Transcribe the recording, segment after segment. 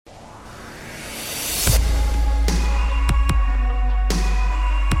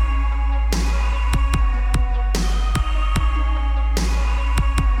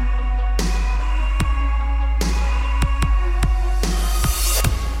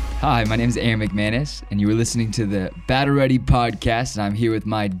Hi, my name is Aaron McManus, and you are listening to the Battle Ready podcast, and I'm here with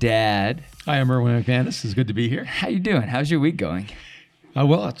my dad. Hi, I'm Erwin McManus. It's good to be here. How you doing? How's your week going?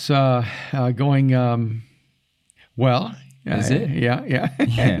 Well, it's going well. Is it? Yeah.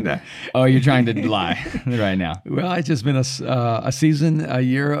 And, oh, you're trying to lie right now. well, it's just been a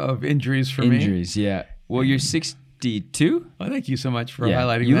year of injuries for me. Injuries, yeah. Well, you're 62? Well, thank you so much for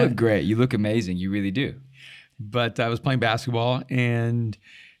highlighting you that. You look great. You look amazing. You really do. But I was playing basketball, and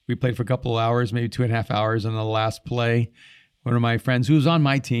we played for a couple of hours, maybe 2.5 hours. On the last play, one of my friends who was on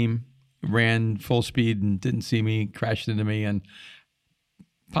my team ran full speed and didn't see me, crashed into me, and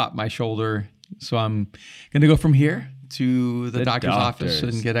popped my shoulder. So I'm going to go from here to the doctor's office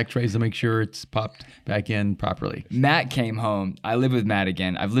and get x-rays to make sure it's popped back in properly. Matt came home. I live with Matt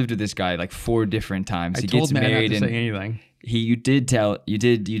again. I've lived with this guy like 4 different times. He told gets Matt married not to and say anything. You did tell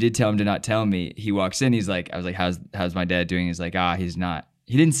him to not tell me. He walks in, I was like, how's my dad doing? He's like, he's not.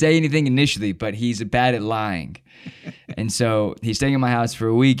 He didn't say anything initially, but he's bad at lying. And so he's staying in my house for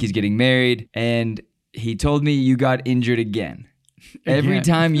a week. He's getting married, and he told me you got injured again. Every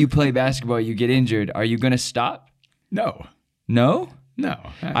time you play basketball, you get injured. Are you going to stop? No. No? No.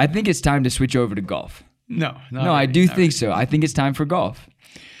 I think it's time to switch over to golf. No. I do think so. I think it's time for golf.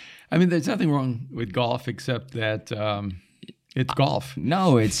 I mean, there's nothing wrong with golf except that it's golf.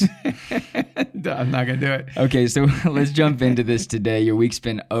 No, it's... I'm not going to do it. Okay, so let's jump into this today. Your week's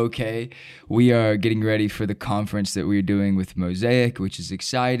been okay. We are getting ready for the conference that we're doing with Mosaic, which is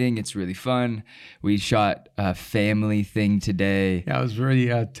exciting. It's really fun. We shot a family thing today. Yeah, it was really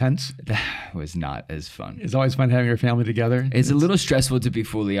tense. That was not as fun. It's always fun having your family together. It's a little stressful, to be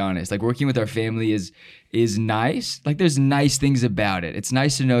fully honest. Like, working with our family is nice. Like, there's nice things about it. It's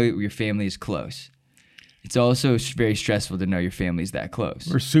nice to know your family is close. It's also very stressful to know your family's that close.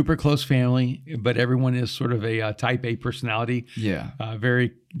 We're super close family, but everyone is sort of a type A personality. Yeah.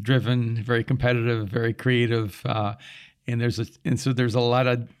 Very driven, very competitive, very creative. And so there's a lot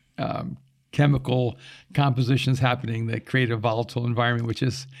of chemical compositions happening that create a volatile environment, which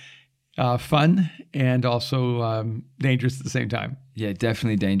is fun and also dangerous at the same time. Yeah,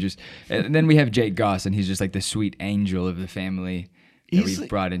 definitely dangerous. And then we have Jake Goss, and he's just like the sweet angel of the family. We've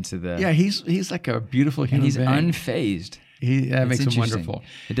brought into the... Yeah, he's like a beautiful human being. And he's unfazed. That makes him wonderful.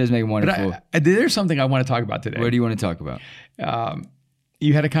 It does make him wonderful. But there's something I want to talk about today. What do you want to talk about?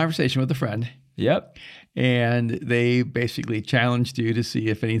 You had a conversation with a friend. Yep. And they basically challenged you to see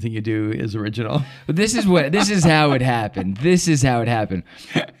if anything you do is original. But this is how it happened.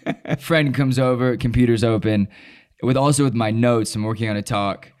 Friend comes over, computer's open, with my notes. I'm working on a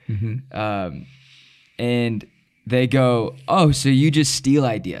talk. Mm-hmm. And they go, "Oh, so you just steal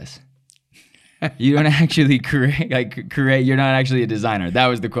ideas. You don't actually create. You're not actually a designer." That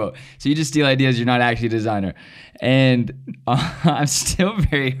was the quote. So you just steal ideas. You're not actually a designer. And I'm still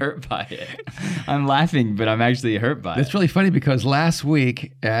very hurt by it. I'm laughing, but I'm actually hurt by it. It's really funny because last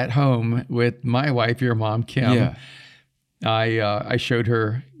week at home with my wife, your mom, Kim, I showed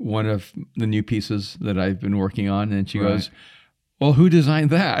her one of the new pieces that I've been working on, and she goes, "Well, who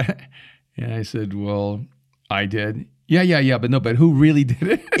designed that?" And I said, "Well, I did." Yeah, but who really did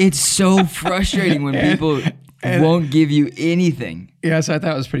it? It's so frustrating when people won't give you anything. Yeah, so I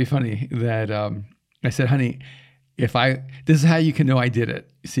thought it was pretty funny that I said, "Honey, this is how you can know I did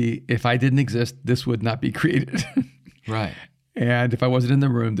it. See, if I didn't exist, this would not be created." Right. And if I wasn't in the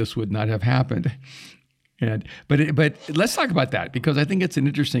room, this would not have happened. But let's talk about that, because I think it's an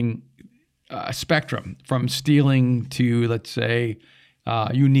interesting spectrum from stealing to, let's say,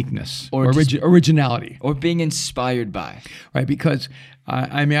 uniqueness or originality, or being inspired by, right? Because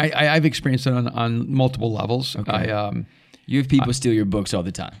I've experienced it on multiple levels. Okay. You have people steal your books all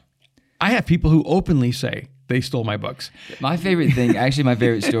the time. I have people who openly say they stole my books. My favorite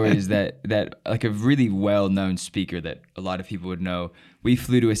story is that like a really well-known speaker that a lot of people would know. We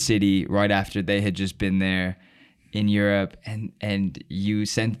flew to a city right after they had just been there in Europe, and you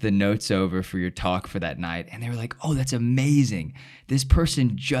sent the notes over for your talk for that night, and they were like, "Oh, that's amazing. This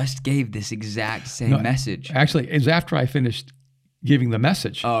person just gave this exact same message." Actually, it was after I finished giving the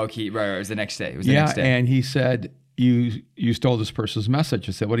message. Oh, okay. Right. It was the next day. Next day. And he said, you stole this person's message.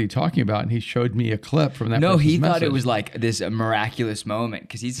 I said, "What are you talking about?" And he showed me a clip from that person's message. No, he thought it was like this miraculous moment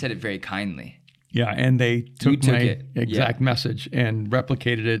because he said it very kindly. Yeah, and they took my exact message and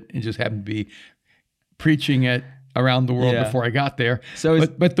replicated it and just happened to be preaching it around the world before I got there.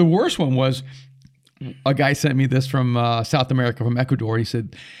 But the worst one was, a guy sent me this from South America, from Ecuador. He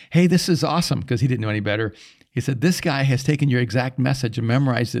said, "Hey, this is awesome," because he didn't know any better. He said, "This guy has taken your exact message and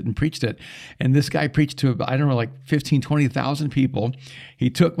memorized it and preached it." And this guy preached to, I don't know, like 15, 20,000 people. He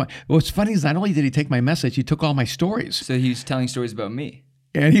took what's funny is not only did he take my message, he took all my stories. So he was telling stories about me.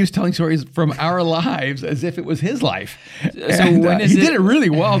 And he was telling stories from our lives as if it was his life. So and, he did it really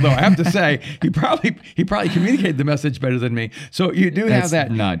well, though. I have to say, he probably communicated the message better than me. So you do have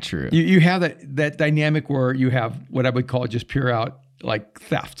that. Not true. You have that dynamic where you have what I would call just pure out like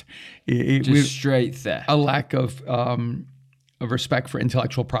theft, just straight theft, a lack of respect for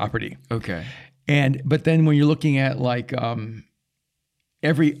intellectual property. Okay. But then when you're looking at like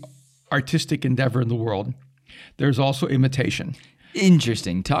every artistic endeavor in the world, there's also imitation.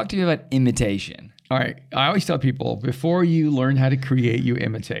 Interesting. Talk to me about imitation. All right. I always tell people, before you learn how to create, you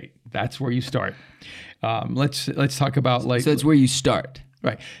imitate. That's where you start. Let's talk about like... So that's where you start.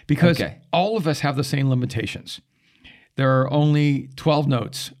 Right. Because all of us have the same limitations. There are only 12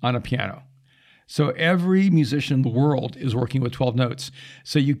 notes on a piano. So every musician in the world is working with 12 notes.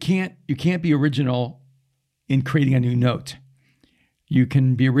 So you can't be original in creating a new note. You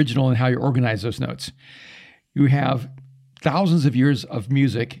can be original in how you organize those notes. You have thousands of years of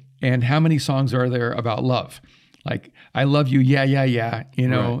music, and how many songs are there about love? Like, I Love You, Yeah, Yeah,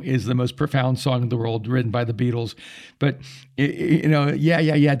 Yeah, is the most profound song in the world, written by the Beatles. But, Yeah,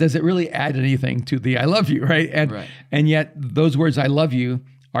 Yeah, Yeah, does it really add anything to the I love you, right? And yet those words, I love you,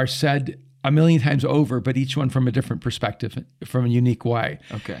 are said a million times over, but each one from a different perspective, from a unique way.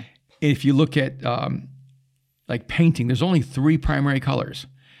 Okay. If you look at like painting, there's only 3 primary colors.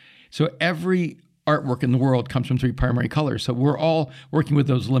 So every artwork in the world comes from 3 primary colors. So we're all working with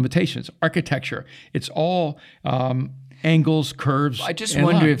those limitations. Architecture, it's all angles, curves. I just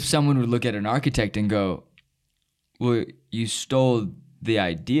wonder if someone would look at an architect and go, well, you stole the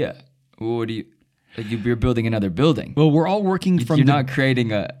idea. What do you... Like you're building another building. Well, we're all working from... You're not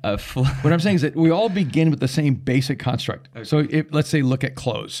creating a What I'm saying is that we all begin with the same basic construct. Okay. So let's say look at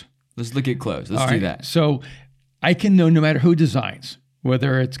clothes. Let's look at clothes. Let's do that. So I can know no matter who designs,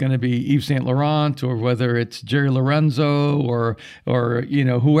 whether it's going to be Yves Saint Laurent or whether it's Jerry Lorenzo or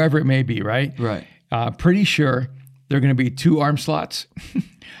whoever it may be, right? Right. Pretty sure there are going to be 2 arm slots,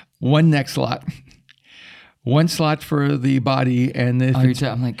 1 neck slot, 1 slot for the body, and if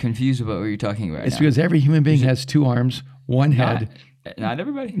I'm like confused about what you're talking about. It's because every human being has 2 arms, 1 head. Not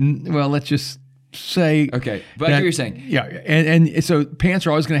everybody. Well, let's just say. Okay, but I hear what you're saying. Yeah, and so pants are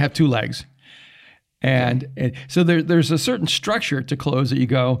always going to have 2 legs. And so there's a certain structure to clothes that you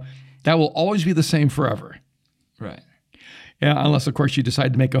go, that will always be the same forever. Right. Yeah, unless, of course, you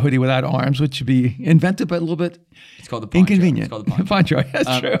decide to make a hoodie without arms, which would be inventive, but a little bit it's called the poncho. Inconvenient. It's called the poncho.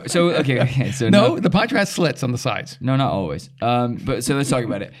 That's true. So, okay. So no, the poncho has slits on the sides. No, not always. But so let's talk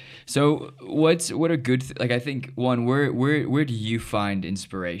about it. So what are good, like I think, one, where do you find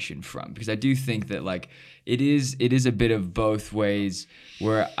inspiration from? Because I do think that like it is a bit of both ways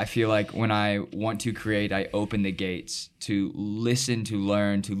where I feel like when I want to create, I open the gates to listen, to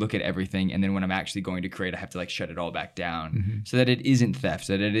learn, to look at everything. And then when I'm actually going to create, I have to like shut it all back down so that it isn't theft,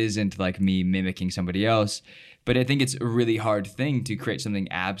 so that it isn't like me mimicking somebody else. But I think it's a really hard thing to create something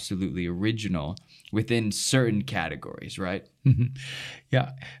absolutely original within certain categories, right? Mm-hmm.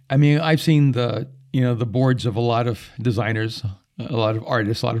 Yeah. I mean, I've seen the boards of a lot of designers, a lot of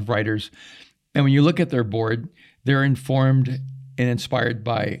artists, a lot of writers. And when you look at their board, they're informed and inspired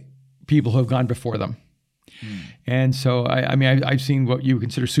by people who have gone before them. And so, I've seen what you would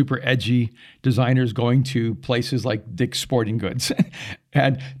consider super edgy designers going to places like Dick's Sporting Goods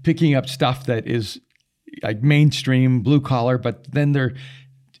and picking up stuff that is like mainstream, blue collar, but then they're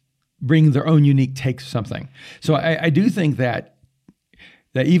bringing their own unique take to something. So I do think that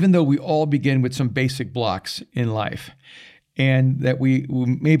even though we all begin with some basic blocks in life, and that we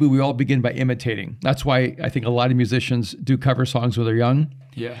all begin by imitating. That's why I think a lot of musicians do cover songs when they're young.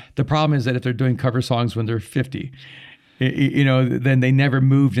 Yeah. The problem is that if they're doing cover songs when they're 50, then they never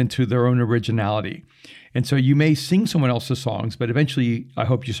moved into their own originality. And so you may sing someone else's songs, but eventually I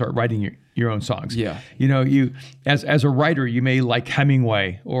hope you start writing your own songs. Yeah. You as a writer, you may like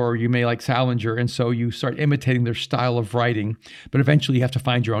Hemingway or you may like Salinger, and so you start imitating their style of writing, but eventually you have to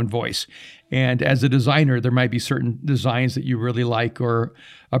find your own voice. And as a designer, there might be certain designs that you really like or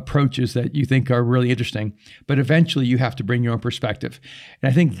approaches that you think are really interesting, but eventually you have to bring your own perspective.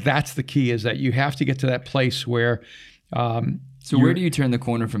 And I think that's the key, is that you have to get to that place where... So where do you turn the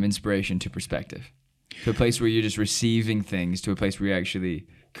corner from inspiration to perspective? To a place where you're just receiving things, to a place where you're actually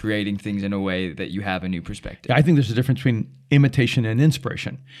creating things in a way that you have a new perspective. I think there's a difference between imitation and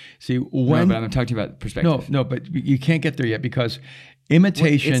inspiration. See, when... No, but I'm talking about perspective. No, but you can't get there yet because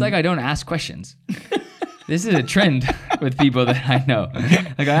imitation... It's like I don't ask questions. This is a trend with people that I know.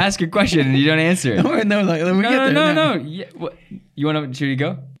 Like I ask a question and you don't answer it. No. Yeah, what, you want to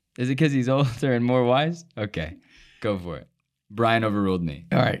go? Is it because he's older and more wise? Okay, go for it. Brian overruled me.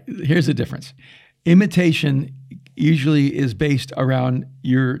 All right, here's the difference. Imitation usually is based around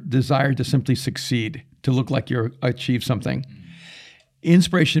your desire to simply succeed, to look like you're achieved something.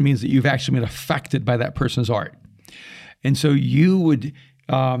 Inspiration means that you've actually been affected by that person's art. And so you would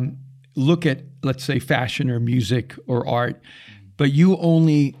look at, let's say, fashion or music or art, but you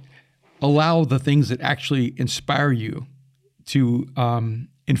only allow the things that actually inspire you to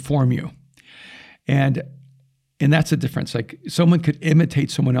inform you. And that's a difference. Like someone could imitate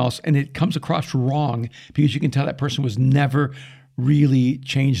someone else and it comes across wrong because you can tell that person was never really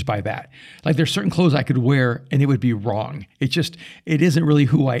changed by that. Like there's certain clothes I could wear and it would be wrong. It isn't really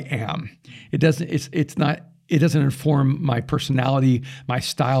who I am. It doesn't inform my personality, my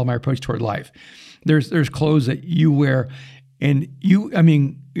style, my approach toward life. There's clothes that you wear and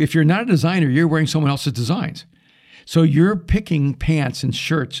if you're not a designer, you're wearing someone else's designs. So you're picking pants and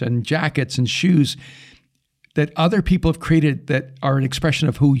shirts and jackets and shoes that other people have created that are an expression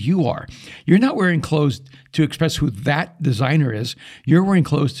of who you are. You're not wearing clothes to express who that designer is. You're wearing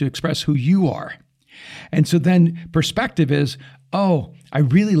clothes to express who you are. And so then perspective is, oh, I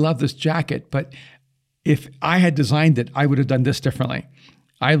really love this jacket, but if I had designed it, I would have done this differently.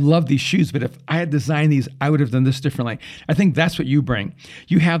 I love these shoes, but if I had designed these, I would have done this differently. I think that's what you bring.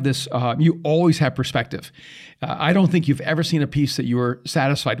 You have this, you always have perspective. I don't think you've ever seen a piece that you were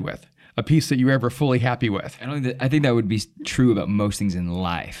satisfied with, a piece that you were ever fully happy with. I think that would be true about most things in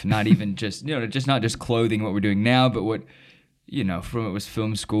life, not even just, not just clothing, what we're doing now, but what, from it was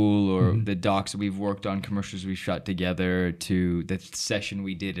film school or the docs that we've worked on, commercials we shot together to the session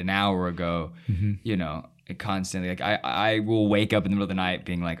we did an hour ago, constantly, like I will wake up in the middle of the night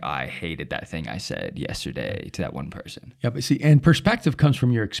being like, I hated that thing I said yesterday to that one person. Yeah, but see, and perspective comes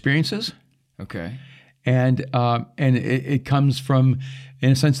from your experiences. Okay. And it comes from,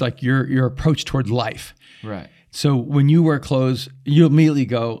 in a sense, like your approach toward life. Right. So when you wear clothes, you immediately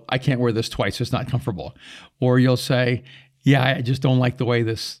go, I can't wear this twice, it's not comfortable. Or you'll say, yeah, I just don't like the way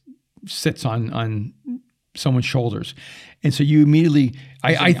this sits on someone's shoulders. And so you immediately...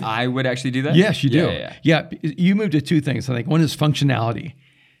 I would actually do that? Yes, you do. Yeah, you move to two things, I think. One is functionality.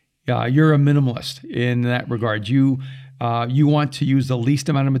 You're a minimalist in that regard. You want to use the least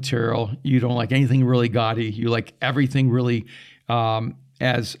amount of material. You don't like anything really gaudy. You like everything really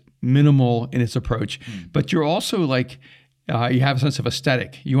as minimal in its approach. But you're also like, you have a sense of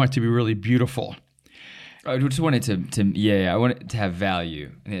aesthetic. You want it to be really beautiful. I just want it I want it to have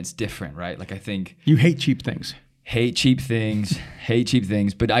value, and it's different, right? Like I think... You hate cheap things. Hate cheap things,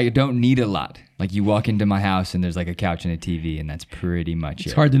 but I don't need a lot. Like you walk into my house and there's like a couch and a TV and that's pretty much it.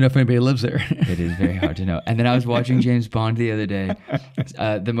 It's hard to know if anybody lives there. It is very hard to know. And then I was watching James Bond the other day.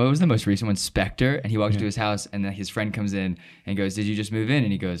 What was the most recent one? Spectre. And he walks into his house and then his friend comes in and goes, did you just move in?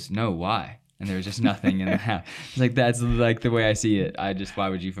 And he goes, no, why? And there was just nothing in the house. It's like, that's like the way I see it. Why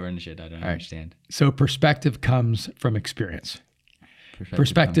would you furnish it? I don't understand. So perspective comes from experience.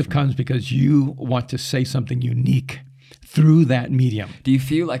 Perspective comes because you want to say something unique through that medium. Do you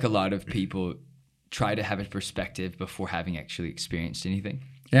feel like a lot of people try to have a perspective before having actually experienced anything?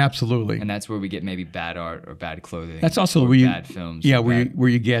 Absolutely. And that's where we get maybe bad art or bad clothing. That's also where bad films. Yeah, where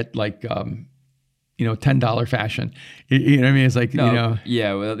you get like $10 fashion. You know what I mean? It's like,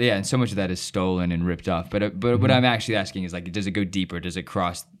 Yeah, well, yeah, and so much of that is stolen and ripped off. But what I'm actually asking is like, does it go deeper? Does it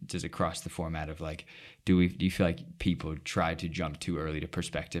cross the format of like, do you feel like people try to jump too early to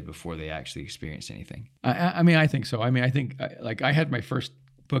perspective before they actually experience anything? I think so. I think I had my first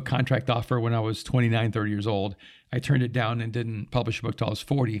book contract offer when I was 29, 30 years old. I turned it down and didn't publish a book till I was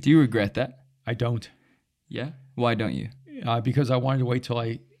 40. Do you regret that? I don't. Yeah? Why don't you? Because I wanted to wait till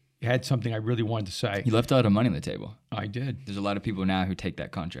I had something I really wanted to say. You left a lot of money on the table. I did. There's a lot of people now who take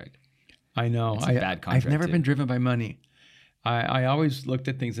that contract. I know. It's a bad contract. I've never been driven by money. I always looked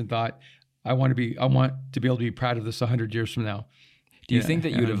at things and thought, I want to be able to be proud of this 100 years from now. Do you think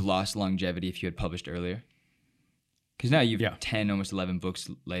that you would have lost longevity if you had published earlier? Because now you've 10, almost 11 books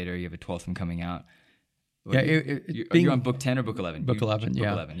later. You have a 12th one coming out. You're on book 10 or book 11? Book 11, Book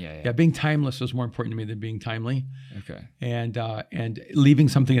 11, yeah. Yeah, being timeless was more important to me than being timely. Okay. And leaving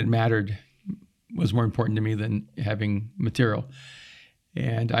something that mattered was more important to me than having material.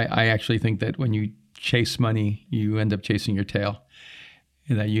 And I actually think that when you chase money, you end up chasing your tail.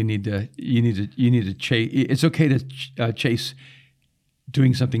 And that you need to chase. It's okay to chase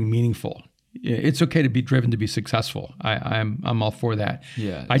doing something meaningful. It's okay to be driven to be successful. I'm all for that.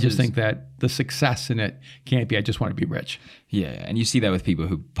 Yeah. I just think that the success in it can't be, I just want to be rich. Yeah. And you see that with people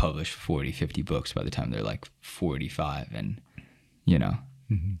who publish 40, 50 books by the time they're like 45 and,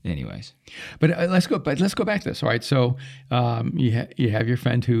 anyways. But let's go back to this. All right. So you have your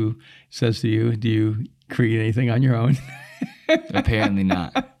friend who says to you, do you create anything on your own? Apparently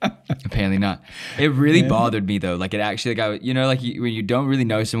not. Apparently not. It really bothered me though. Like it actually, like when you don't really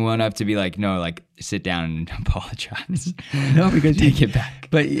know someone enough to be like, no, like sit down and apologize. No, because take it back.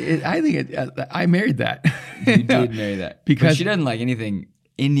 But I think I married that. You did marry that because she doesn't like any thing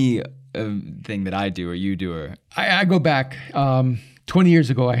that I do or you do. Or I go back 20 years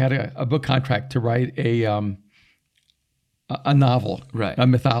ago. I had a book contract to write a novel, right? A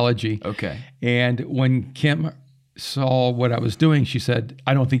mythology. Okay. And when Kim saw what I was doing, she said,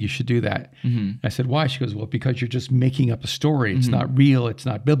 I don't think you should do that. I said, why? She goes, well, because you're just making up a story. It's not real. It's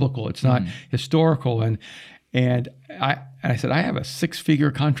not biblical. It's not historical. And I said, I have a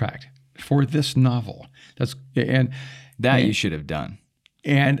 6-figure contract for this novel. You should have done.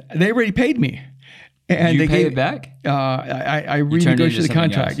 And they already paid me. And you paid it back? I renegotiated the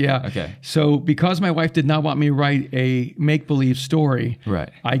contract. Else. Yeah. Okay. So because my wife did not want me to write a make-believe story,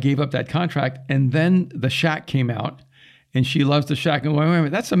 right, I gave up that contract. And then The Shack came out, and she loves The Shack. And wait a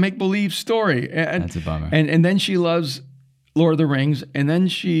minute, that's a make-believe story. And that's a bummer. And then she loves Lord of the Rings, and then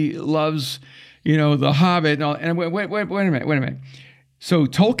she loves, The Hobbit. And all. And wait a minute. So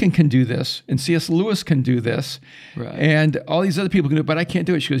Tolkien can do this, and C.S. Lewis can do this, right, and all these other people can do it, but I can't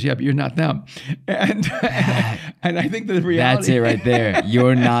do it. She goes, yeah, but you're not them. And I think the reality... That's it right there.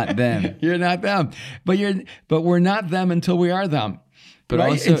 You're not them. You're not them. But we're not them until we are them. But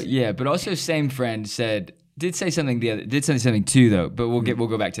right? But also same friend did say something too though, but we'll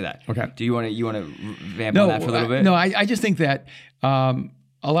go back to that. Okay. Do you want to vamp on that for a little bit? No, I just think that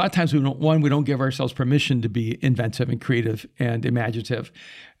a lot of times we don't give ourselves permission to be inventive and creative and imaginative.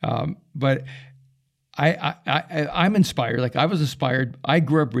 But I'm inspired. Like I was inspired. I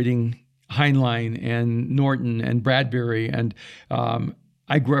grew up reading Heinlein and Norton and Bradbury, and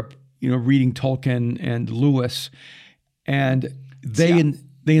I grew up, reading Tolkien and Lewis, and they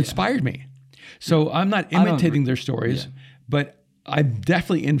inspired me. So I'm not imitating their stories, but I'm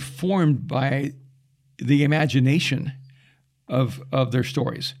definitely informed by the imagination of their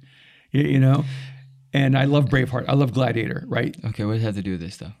stories, and I love Braveheart. I love Gladiator, right? Okay, what does that have to do with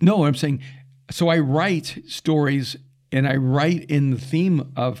this though? No, I'm saying, so I write stories, and I write in the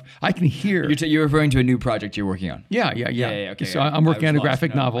theme of, I can hear. You're referring to a new project you're working on. Yeah. Okay. So I'm working on a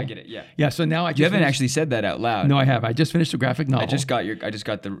graphic novel. I get it. Yeah. Yeah. So now you haven't actually said that out loud. No, I have. I just finished a graphic novel. I just got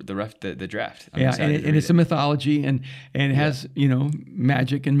the draft. I'm and it's a mythology, and it has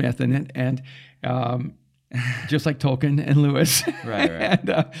magic and myth in it, and just like Tolkien and Lewis. Right.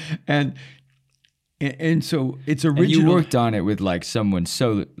 and so it's original. And you worked on it with like someone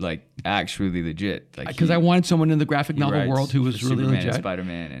so like actually legit, like because I wanted someone in the graphic novel world who was really legit.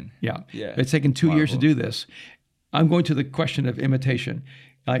 Spider-Man, and yeah. It's taken 2 years to do this. I'm going to the question of imitation.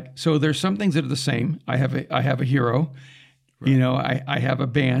 Like, so there's some things that are the same. I have a hero. Right. I have a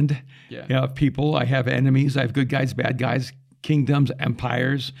band of people. I have enemies. I have good guys, bad guys, kingdoms,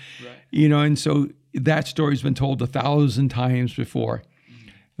 empires. Right. And so that story's been told 1,000 times before,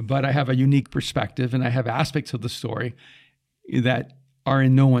 but I have a unique perspective, and I have aspects of the story that are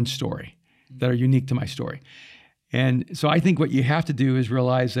in no one's story, that are unique to my story. And so I think what you have to do is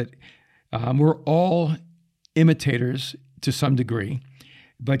realize that we're all imitators to some degree,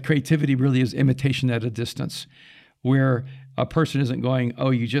 but creativity really is imitation at a distance, where a person isn't going, oh,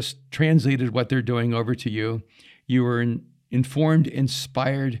 you just translated what they're doing over to you. You were informed,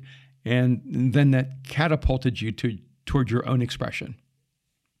 inspired, and then that catapulted you toward your own expression.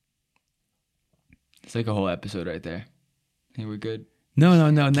 It's like a whole episode right there. I think we're good. No.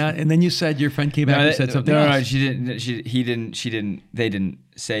 Not, and then you said your friend came back and said something else. No, she didn't. They didn't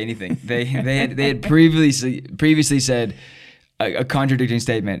say anything. They had previously said a contradicting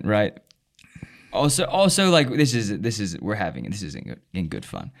statement, right? Also, like this is we're having it. This is in good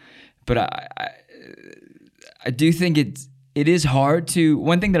fun, but I do think it is hard to.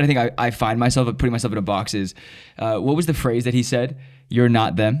 One thing that I think I find myself putting myself in a box is, what was the phrase that he said? You're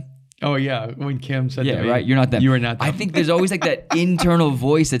not them. Oh yeah, when Kim said to me, right, you're not them. You are not them. I think there's always like that internal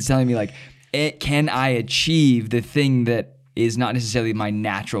voice that's telling me like, can I achieve the thing that is not necessarily my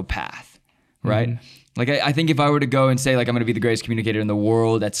natural path, right? Mm-hmm. Like I think if I were to go and say like I'm going to be the greatest communicator in the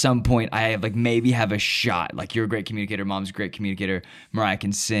world, at some point I have like maybe have a shot. Like you're a great communicator, Mom's a great communicator, Mariah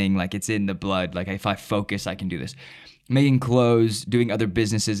can sing, like it's in the blood. Like if I focus, I can do this. Making clothes, doing other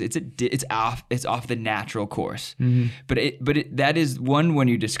businesses, it's off the natural course. Mm-hmm. But that is one when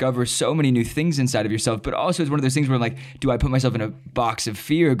you discover so many new things inside of yourself. But also it's one of those things where I'm like, do I put myself in a box of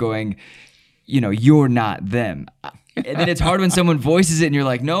fear, going, you're not them? And then it's hard when someone voices it, and you're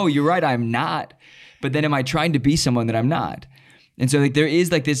like, no, you're right, I'm not. But then am I trying to be someone that I'm not? And so like there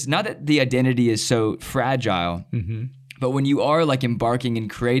is like this, not that the identity is so fragile, mm-hmm. But when you are like embarking and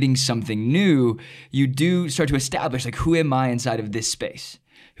creating something new, you do start to establish like, who am I inside of this space?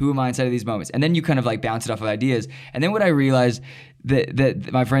 Who am I inside of these moments? And then you kind of like bounce it off of ideas. And then what I realized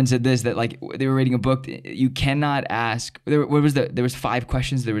that my friend said this, that like they were reading a book, you cannot ask, there was 5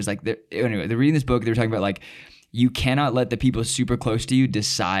 questions. There was like, anyway, they're reading this book. They were talking about like, you cannot let the people super close to you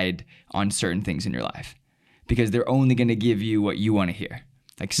decide on certain things in your life, because they're only going to give you what you want to hear.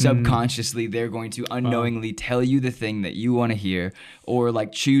 Like subconsciously, they're going to unknowingly tell you the thing that you want to hear, or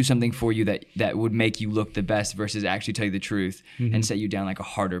like choose something for you that would make you look the best versus actually tell you the truth and set you down like a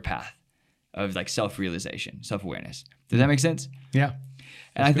harder path of like self-realization, self-awareness. Does that make sense? Yeah.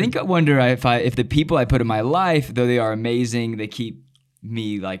 And I think I wonder if the people I put in my life, though they are amazing, they keep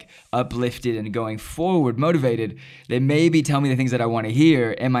me like uplifted and going forward, motivated, they maybe tell me the things that I want to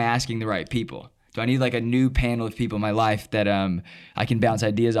hear. Am I asking the right people? Do I need like a new panel of people in my life that I can bounce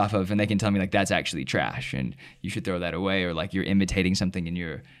ideas off of, and they can tell me like, that's actually trash and you should throw that away, or like you're imitating something and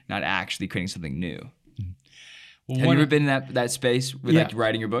you're not actually creating something new? Well, have you ever been in that space with like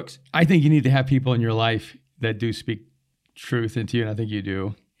writing your books? I think you need to have people in your life that do speak truth into you, and I think you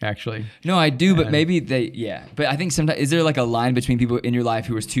do, actually. No, I do, but maybe but I think sometimes, is there like a line between people in your life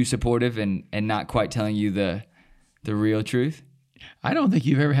who are too supportive and not quite telling you the real truth? I don't think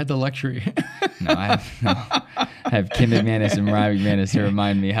you've ever had the luxury. No, I have Kim McManus and Mariah McManus to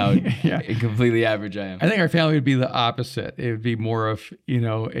remind me how completely average I am. I think our family would be the opposite. It would be more of,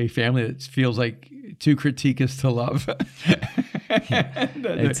 a family that feels like to critique is to love.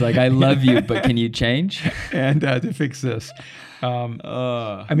 It's like, I love you, but can you change? And to fix this.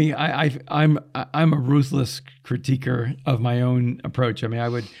 I mean, I'm a ruthless critiquer of my own approach. I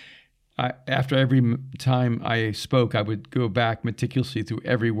mean, after every time I spoke, I would go back meticulously through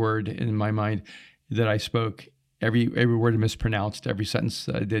every word in my mind that I spoke, every word I mispronounced, every sentence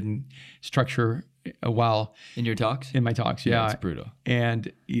I didn't structure well. In your talks? In my talks, yeah. It's brutal.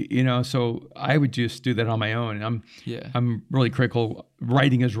 And, so I would just do that on my own. And I'm really critical.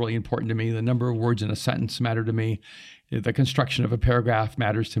 Writing is really important to me. The number of words in a sentence matter to me. The construction of a paragraph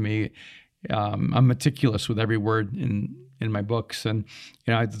matters to me. I'm meticulous with every word in my books. And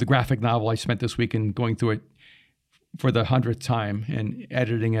the graphic novel, I spent this weekend going through it for the 100th time and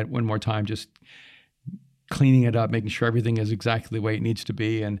editing it one more time, just cleaning it up, making sure everything is exactly the way it needs to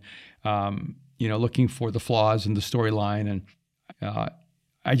be, and looking for the flaws in the storyline. And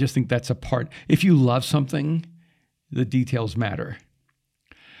I just think that's a part. If you love something, the details matter.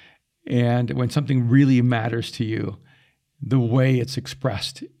 And when something really matters to you, the way it's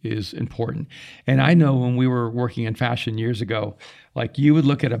expressed is important. And I know when we were working in fashion years ago, like you would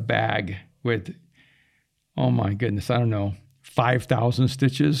look at a bag with, oh my goodness, I don't know, 5,000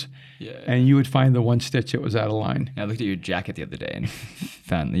 stitches, and you would find the one stitch that was out of line. I looked at your jacket the other day and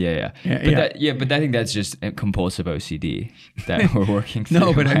found, but I think that's just a compulsive OCD that we're working through.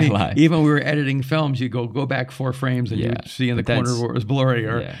 No, but I mean, even when we were editing films, you go back 4 frames and you would see in the corner where it was blurry,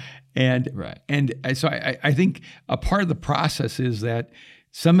 And so I think a part of the process is that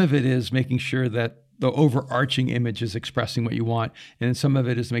some of it is making sure that the overarching image is expressing what you want, and some of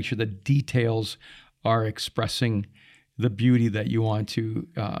it is to make sure the details are expressing the beauty that you want to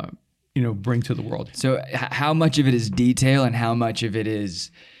bring to the world. So how much of it is detail, and how much of it is,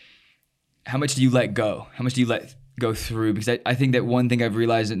 how much do you let go? How much do you let go through? Because I think that one thing I've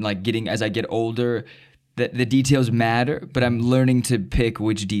realized in like as I get older, that the details matter, but I'm learning to pick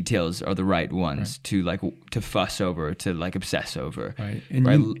which details are the right ones to fuss over, to like obsess over. Right. And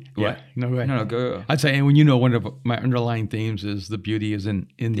what? No, go ahead. No, go. I'd say, and one of my underlying themes is the beauty is in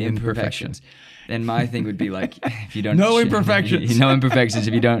the imperfections. And my thing would be like, if you don't no imperfections. No imperfections.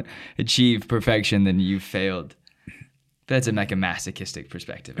 If you don't achieve perfection, then you failed. That's like a masochistic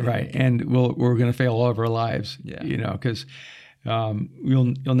perspective. Right. And we're going to fail all of our lives. Yeah. Because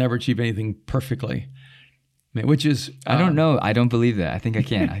you'll never achieve anything perfectly. Which is... I don't know. I don't believe that. I think I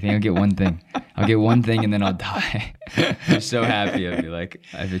can. I think I'll get one thing. I'll get one thing and then I'll die. I'm so happy. I'll be like,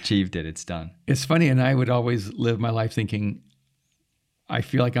 I've achieved it. It's done. It's funny. And I would always live my life thinking, I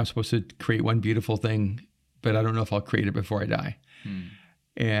feel like I'm supposed to create one beautiful thing, but I don't know if I'll create it before I die.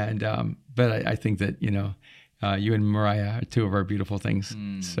 And but I think that, you and Mariah are 2 of our beautiful things.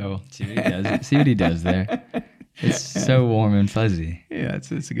 So see what he does. See what he does there. It's so warm and fuzzy. Yeah, it's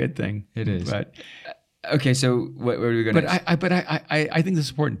a good thing. It is. But... Okay, so where are we going next? I think this is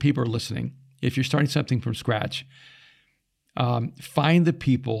important. People are listening. If you're starting something from scratch, find the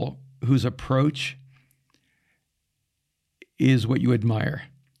people whose approach is what you admire.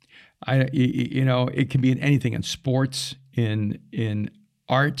 It can be in anything, in sports, in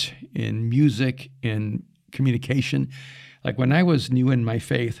art, in music, in communication. Like when I was new in my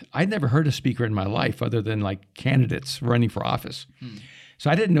faith, I'd never heard a speaker in my life other than like candidates running for office. So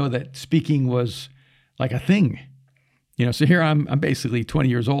I didn't know that speaking was like a thing. So here I'm basically 20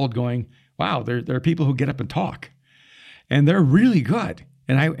 years old going, wow, there are people who get up and talk, and they're really good.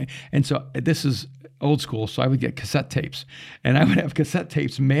 And so this is old school, so I would get cassette tapes, and I would have cassette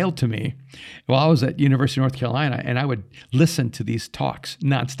tapes mailed to me while I was at University of North Carolina, and I would listen to these talks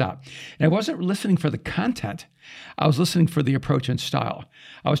nonstop. And I wasn't listening for the content. I was listening for the approach and style.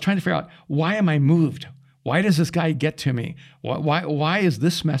 I was trying to figure out, why am I moved? Why does this guy get to me? Why is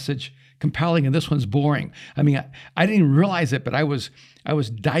this message compelling and this one's boring? I mean, I didn't even realize it, but I was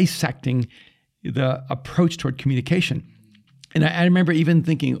dissecting the approach toward communication. And I remember even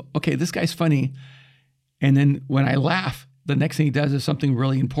thinking, okay, this guy's funny. And then when I laugh, the next thing he does is something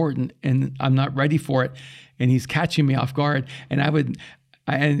really important, and I'm not ready for it, and he's catching me off guard. And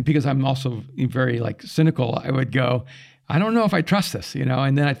because I'm also very like cynical, I would go, I don't know if I trust this,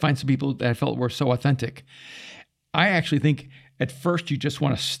 and then I'd find some people that I felt were so authentic. I actually think at first you just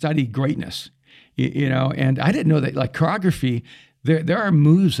want to study greatness, and I didn't know that like choreography, there are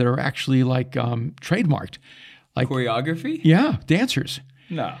moves that are actually like trademarked. Like choreography? Yeah, dancers.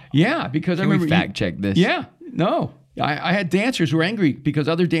 No. Yeah, because I remember fact check this. Yeah, no. I had dancers who were angry because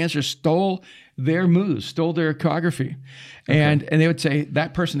other dancers stole their moves, stole their choreography. Okay. And they would say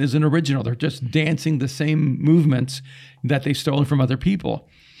that person isn't original. They're just dancing the same movements that they've stolen from other people.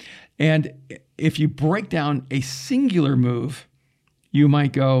 And if you break down a singular move, you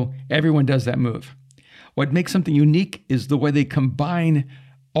might go, everyone does that move. What makes something unique is the way they combine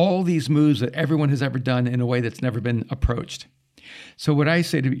all these moves that everyone has ever done in a way that's never been approached. So what I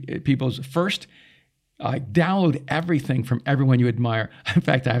say to people is, first, download everything from everyone you admire. In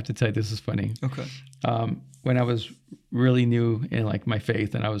fact, I have to tell you, this is funny. Okay. When I was really new in like my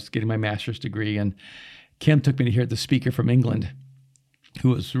faith and I was getting my master's degree, and Kim took me to hear the speaker from England,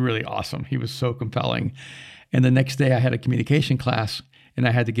 who was really awesome. He was so compelling. And the next day I had a communication class and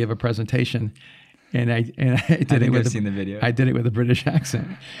I had to give a presentation. And I did it with seen the video. I did it with a British accent,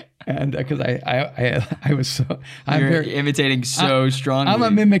 and because I was so You're imitating so strongly. I'm a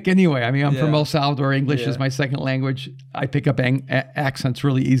mimic anyway. I mean, I'm from El Salvador. English is my second language. I pick up accents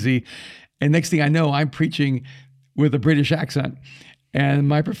really easy, and next thing I know, I'm preaching with a British accent. And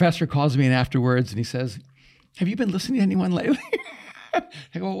my professor calls me in afterwards, and he says, "Have you been listening to anyone lately?"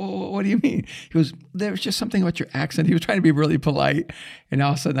 I go, well, what do you mean? He goes, there was just something about your accent. He was trying to be really polite. And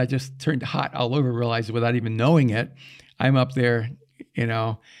all of a sudden I just turned hot all over, realized without even knowing it, I'm up there, being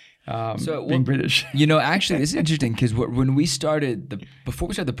British. Actually, this is interesting because when we started, before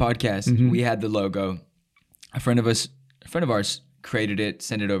we started the podcast, we had the logo. A friend of ours created it,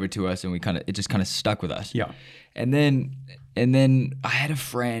 sent it over to us, and it just kind of stuck with us. Yeah. And then I had a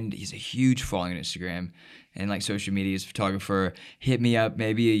friend, he's a huge following on Instagram and like social media, he's a photographer, hit me up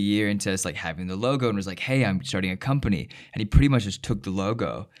maybe a year into us like having the logo and was like, hey, I'm starting a company. And he pretty much just took the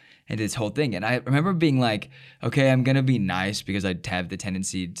logo and did this whole thing. And I remember being like, okay, I'm going to be nice because I have the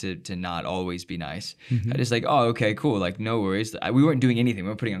tendency to not always be nice. I just like, oh, okay, cool. Like, no worries. We weren't doing anything. We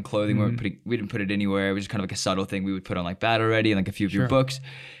weren't putting on clothing. We didn't put it anywhere. It was just kind of like a subtle thing we would put on like Battle Ready and like a few of your books.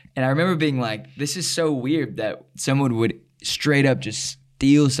 And I remember being like, this is so weird that someone would straight up just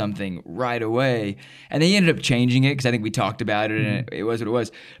steal something right away. And they ended up changing it because I think we talked about it and it was what it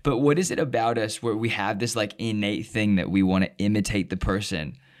was. But what is it about us where we have this like innate thing that we want to imitate the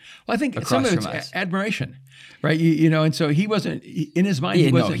person? Well, I think some of it's admiration, right? And so he wasn't, in his mind,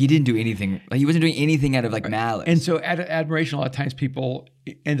 he didn't do anything. Like, he wasn't doing anything out of like malice. And so admiration, a lot of times people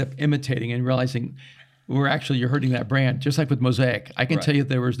end up imitating and realizing you're hurting that brand. Just like with Mosaic. I can tell you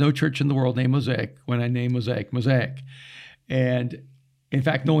there was no church in the world named Mosaic when I named Mosaic. And in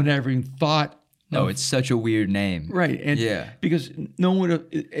fact, no one ever even thought. No, it's such a weird name. Right. And because no one,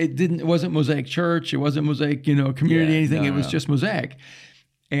 it wasn't Mosaic Church. It wasn't Mosaic, community, anything. It was just Mosaic.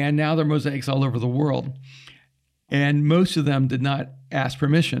 And now there are mosaics all over the world. And most of them did not ask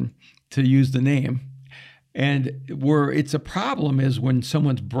permission to use the name. And where it's a problem is when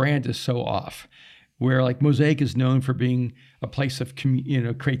someone's brand is so off, where like Mosaic is known for being a place of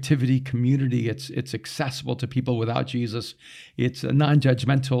creativity, community. It's accessible to people without Jesus. It's a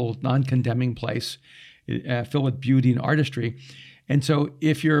non-judgmental, non-condemning place filled with beauty and artistry. And so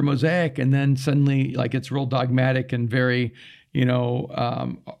if you're a Mosaic and then suddenly like it's real dogmatic and very, hardcore,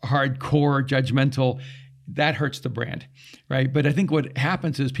 judgmental, that hurts the brand, right? But I think what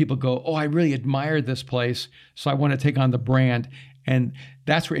happens is people go, oh, I really admire this place, so I want to take on the brand. And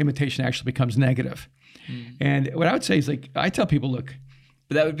that's where imitation actually becomes negative. And what I would say is like, I tell people, look,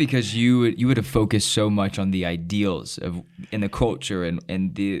 But that would be because you would have focused so much on the ideals of in the culture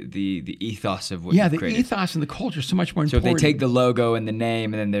and the ethos of what you created. Yeah, the ethos and the culture is so much more important. So if they take the logo and the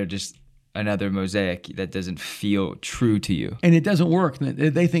name and then they're just another mosaic, that doesn't feel true to you. And it doesn't work.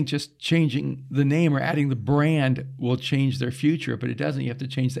 They think just changing the name or adding the brand will change their future, but it doesn't. You have to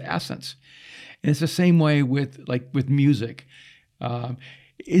change the essence. And it's the same way with music.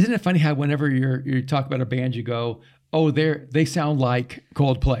 Isn't it funny how whenever you talk about a band, you go, oh, they sound like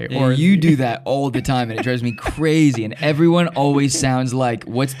Coldplay. Yeah, or you do that all the time, and it drives me crazy. And everyone always sounds like,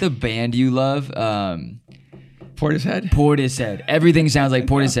 what's the band you love? Portishead? Portishead. Everything sounds like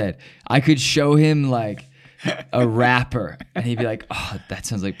Portishead. I could show him like a rapper, and he'd be like, oh, that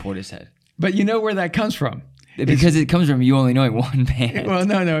sounds like Portishead. But you know where that comes from. Because it comes from you only knowing one band. Well,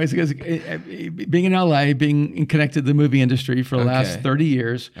 no. It's because being in LA, being connected to the movie industry for the last 30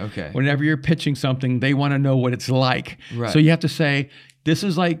 years, whenever you're pitching something, they want to know what it's like. Right. So you have to say, this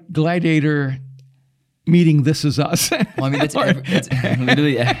is like Gladiator meeting This Is Us. Well, I mean, that's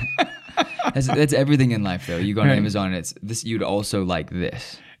literally... That's everything in life, though. You go on Amazon, and it's this. You'd also like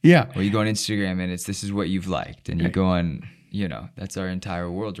this. Yeah. Or you go on Instagram, and it's this is what you've liked. And you go on, that's our entire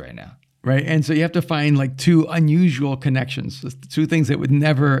world right now. Right. And so you have to find like two unusual connections, two things that would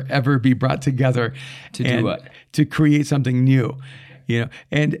never, ever be brought together. To do what? To create something new.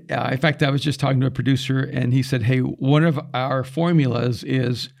 And in fact, I was just talking to a producer, and he said, hey, one of our formulas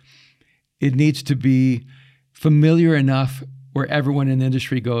is it needs to be familiar enough where everyone in the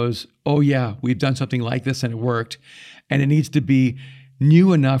industry goes, oh yeah, we've done something like this and it worked. And it needs to be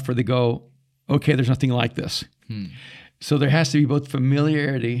new enough where they go, okay, there's nothing like this. So there has to be both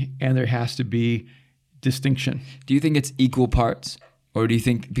familiarity and there has to be distinction. Do you think it's equal parts? Or do you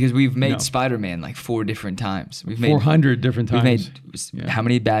think, because we've made Spider-Man like 4 different times. We've made 400 different times. How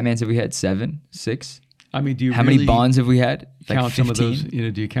many Batmans have we had? 7? 6? I mean, do you how many Bonds have we had? Like count 15? Some of those?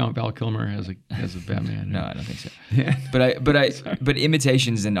 Do you count Val Kilmer as a Batman? No, I don't think so. Yeah. But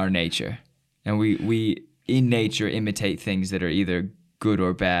imitation's in our nature, and we in nature imitate things that are either good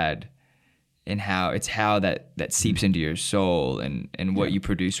or bad, and how that seeps into your soul and what you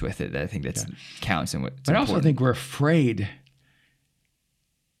produce with it. That I think that counts and what. But I also think we're afraid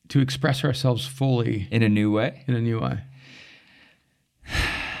to express ourselves fully in a new way. In a new way.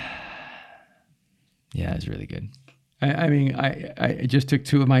 Yeah, it's really good. I mean, I just took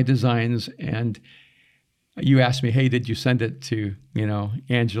 2 of my designs, and you asked me, hey, did you send it to,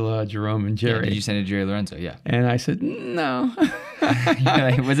 Angela, Jerome, and Jerry? Yeah, did you send it to Jerry Lorenzo? Yeah. And I said, no.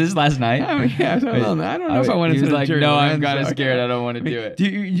 Was this last night? I don't know if I want to send it to Jerry No, Lorenzo. I'm kind of scared. I don't want to do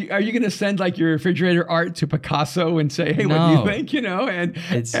it. Are you going to send like your refrigerator art to Picasso and say, hey, what do you think? And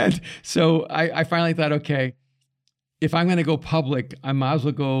so I finally thought, okay, if I'm going to go public, I might as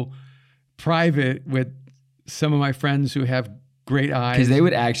well go private with some of my friends who have great eyes. Because they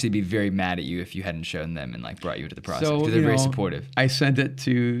would actually be very mad at you if you hadn't shown them and like brought you into the process. Because they're very supportive. I sent it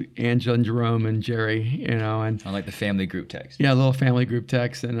to Angela and Jerome and Jerry, and on like the family group text. Yeah, a little family group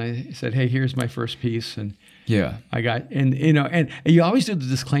text, and I said, hey, here's my first piece, and I got, and you always do the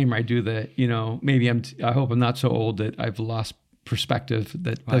disclaimer. I do the, maybe I hope I'm not so old that I've lost perspective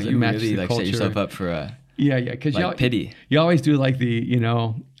that doesn't match really, the culture. Set yourself up for a. Yeah, because like pity. You always do like the,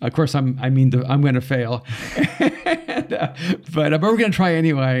 of course I'm going to fail, but we're going to try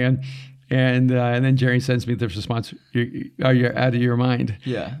anyway. And then Jerry sends me the response, you're out of your mind.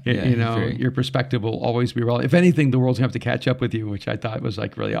 Yeah. Your perspective will always be relevant. If anything, the world's going to have to catch up with you, which I thought was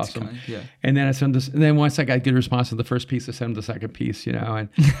like really awesome. And then I send this, and then once I got good response to the first piece, I sent him the second piece, and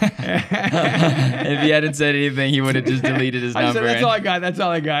if he hadn't said anything, he would have just deleted his number. I said, that's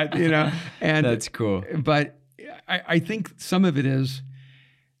all I got, and that's cool. But I think some of it is,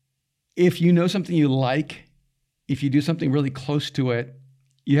 if you know something you like, if you do something really close to it,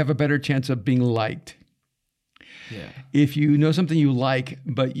 you have a better chance of being liked. Yeah. If you know something you like,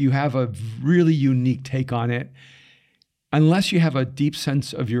 but you have a really unique take on it, unless you have a deep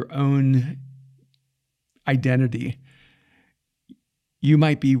sense of your own identity, you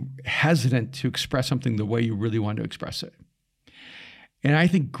might be hesitant to express something the way you really want to express it. And I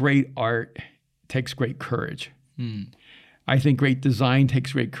think great art takes great courage. I think great design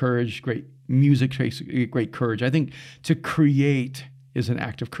takes great courage. Great music takes great courage. I think to create is an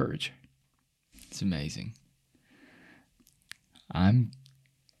act of courage. It's amazing. It's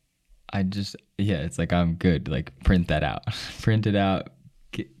like I'm good. Like print that out. Print it out.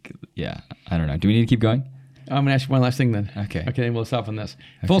 Yeah, I don't know. Do we need to keep going? I'm going to ask you one last thing then. Okay. Okay, then we'll stop on this.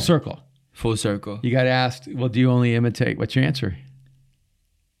 Okay. Full circle. Full circle. You got asked, well, do you only imitate? What's your answer?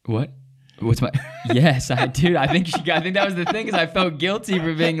 What? What's my? Yes, I do. I think that was the thing, is I felt guilty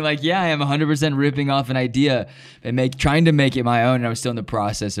for being like, yeah, I am 100% ripping off an idea and trying to make it my own. And I was still in the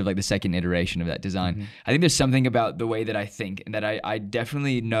process of like the second iteration of that design. Mm-hmm. I think there's something about the way that I think, and that I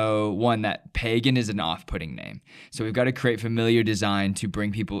definitely know, one, that pagan is an off-putting name. So we've got to create familiar design to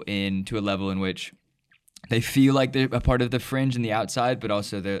bring people in to a level in which they feel like they're a part of the fringe and the outside, but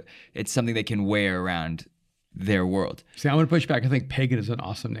also it's something they can wear around their world. See, I'm going to push back. I think pagan is an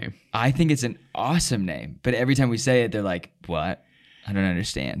awesome name. I think it's an awesome name, but every time we say it, they're like, what? I don't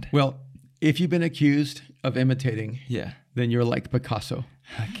understand. Well, if you've been accused of imitating, yeah, then you're like Picasso.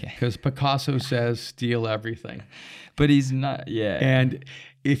 Okay. Because Picasso says steal everything. But he's not, yeah. And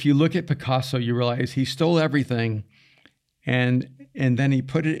if you look at Picasso, you realize he stole everything and then he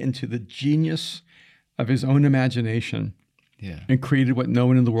put it into the genius of his own imagination, yeah, and created what no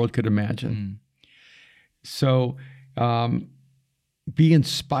one in the world could imagine. Mm. So be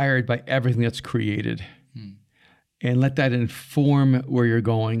inspired by everything that's created, and let that inform where you're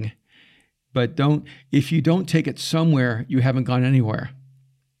going. But if you don't take it somewhere, you haven't gone anywhere.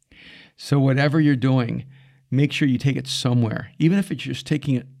 So whatever you're doing, make sure you take it somewhere, even if it's just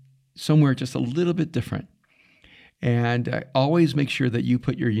taking it somewhere just a little bit different. And always make sure that you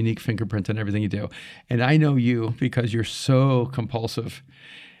put your unique fingerprint on everything you do. And I know you because you're so compulsive.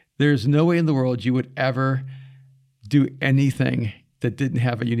 There's no way in the world you would ever do anything that didn't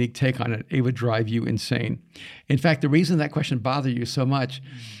have a unique take on it. It would drive you insane. In fact, the reason that question bothered you so much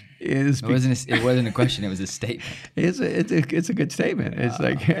is... It wasn't a question, it was a statement. It's a good statement. It's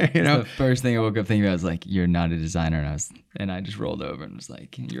like, you know... The first thing I woke up thinking about was like, you're not a designer. And I just rolled over and was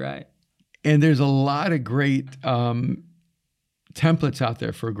like, you're right. And there's a lot of great templates out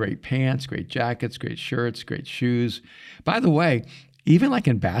there for great pants, great jackets, great shirts, great shoes. By the way, even like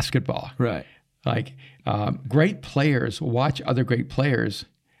in basketball, right? Like great players watch other great players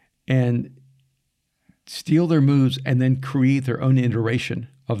and steal their moves and then create their own iteration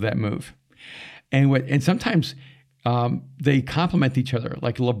of that move. And sometimes they complement each other.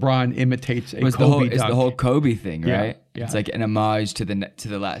 Like LeBron imitates a Kobe dunk. It's the whole Kobe thing, right? Yeah. It's like an homage to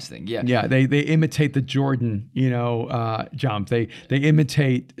the last thing. Yeah. Yeah. They imitate the Jordan, jump. They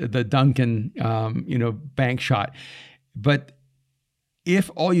imitate the Duncan, bank shot. But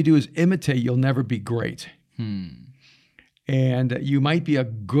if all you do is imitate, you'll never be great. And you might be a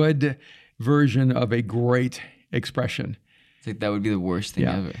good version of a great expression. It's like that would be the worst thing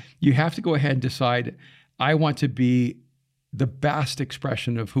ever. You have to go ahead and decide, I want to be the best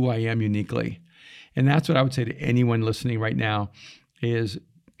expression of who I am uniquely. And that's what I would say to anyone listening right now is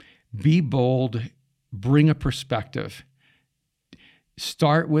be bold, bring a perspective.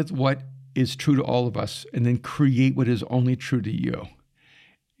 Start with what is true to all of us and then create what is only true to you.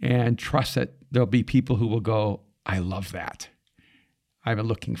 And trust that there'll be people who will go, I love that. I've been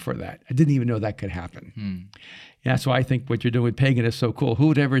looking for that. I didn't even know that could happen. And that's why I think what you're doing with Pagan is so cool. Who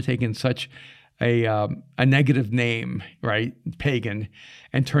would ever taken such a negative name, right, Pagan,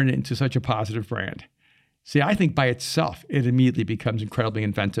 and turn it into such a positive brand? See, I think by itself, it immediately becomes incredibly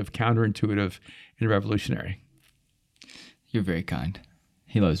inventive, counterintuitive, and revolutionary. You're very kind.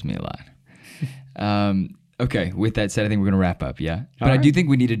 He loves me a lot. Okay, with that said, I think we're going to wrap up, yeah? But I do think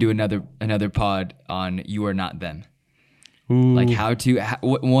we need to do another pod on You Are Not Them. Ooh.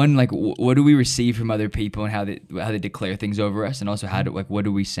 Like what do we receive from other people and how they declare things over us, and also what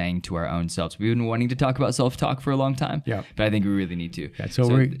are we saying to our own selves? We've been wanting to talk about self-talk for a long time, but I think we really need to. Yeah, so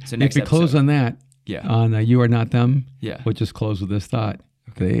next if we close on that, on You Are Not Them, we'll just close with this thought.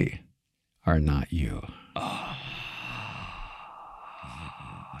 Okay. They are not you. Oh,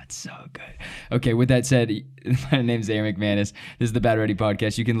 it's so good. Okay, with that said, my name's Aaron McManus. This is the Battle Ready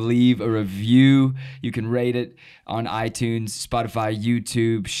Podcast. You can leave a review. You can rate it on iTunes, Spotify,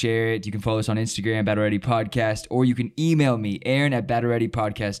 YouTube, share it. You can follow us on Instagram, Battle Ready Podcast, or you can email me,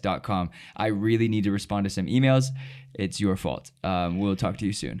 aaron@battlereadypodcast.com. I really need to respond to some emails. It's your fault. We'll talk to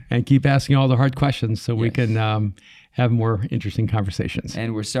you soon. And keep asking all the hard questions so we can have more interesting conversations.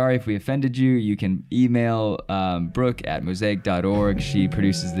 And we're sorry if we offended you. You can email Brooke at mosaic.org. She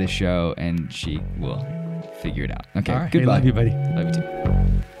produces this show, and she will figure it out. Okay, all right. goodbye. Hey, love you, buddy. Love you too.